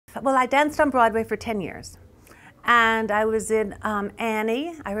well, I danced on Broadway for 10 years. And I was in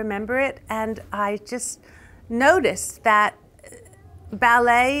Annie, I remember it, and I just noticed that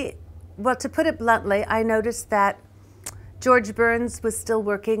ballet, well, to put it bluntly, I noticed that George Burns was still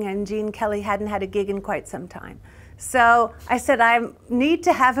working and Gene Kelly hadn't had a gig in quite some time. So I said, I need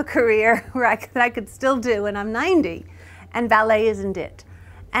to have a career where I could still do, and I'm 90, and ballet isn't it.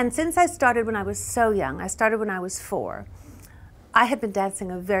 And since I started when I was so young, I started when I was 4, I had been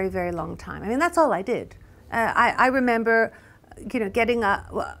dancing a very, very long time. I mean, that's all I did. I remember, you know, getting up,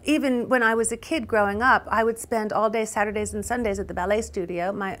 well, even when I was a kid growing up, I would spend all day Saturdays and Sundays at the ballet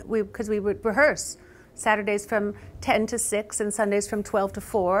studio, because we would rehearse Saturdays from 10 to 6 and Sundays from 12 to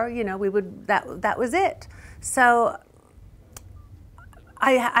 4, you know, that was it. So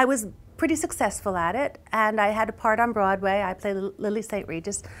I was pretty successful at it, and I had a part on Broadway. I played Lily St.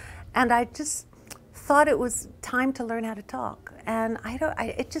 Regis, and I just thought it was time to learn how to talk. And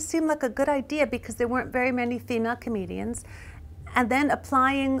it just seemed like a good idea because there weren't very many female comedians. And then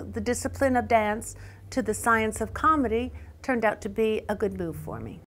applying the discipline of dance to the science of comedy turned out to be a good move for me.